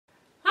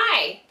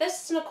Hey,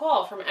 this is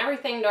Nicole from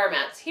Everything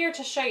Doormats, here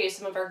to show you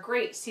some of our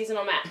great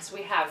seasonal mats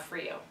we have for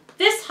you.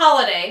 This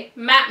holiday,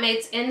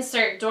 MatMate's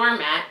insert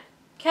doormat,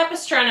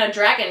 Capistrano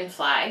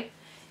Dragonfly,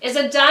 is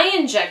a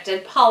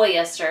dye-injected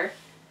polyester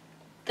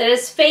that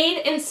is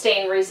fade and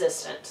stain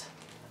resistant.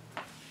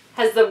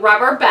 Has the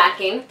rubber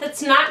backing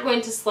that's not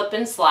going to slip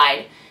and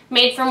slide,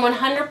 made from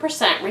 100%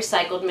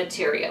 recycled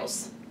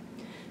materials.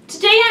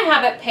 Today I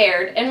have it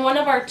paired in one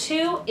of our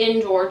two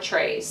indoor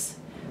trays.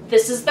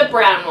 This is the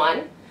brown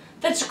one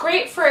that's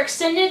great for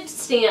extended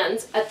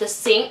stands at the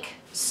sink,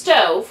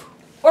 stove,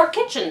 or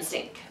kitchen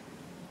sink.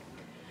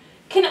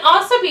 Can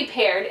also be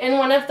paired in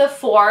one of the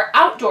 4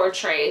 outdoor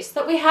trays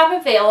that we have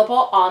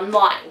available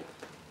online.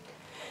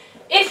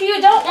 If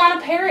you don't want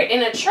to pair it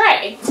in a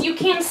tray, you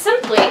can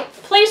simply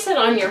place it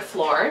on your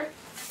floor,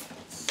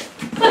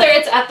 whether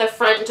it's at the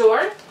front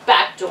door,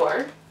 back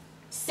door,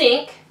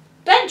 sink,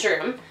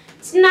 bedroom.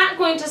 It's not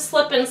going to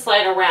slip and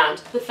slide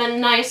around with a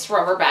nice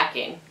rubber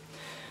backing.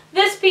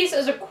 This piece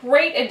is a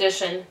great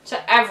addition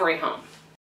to every home.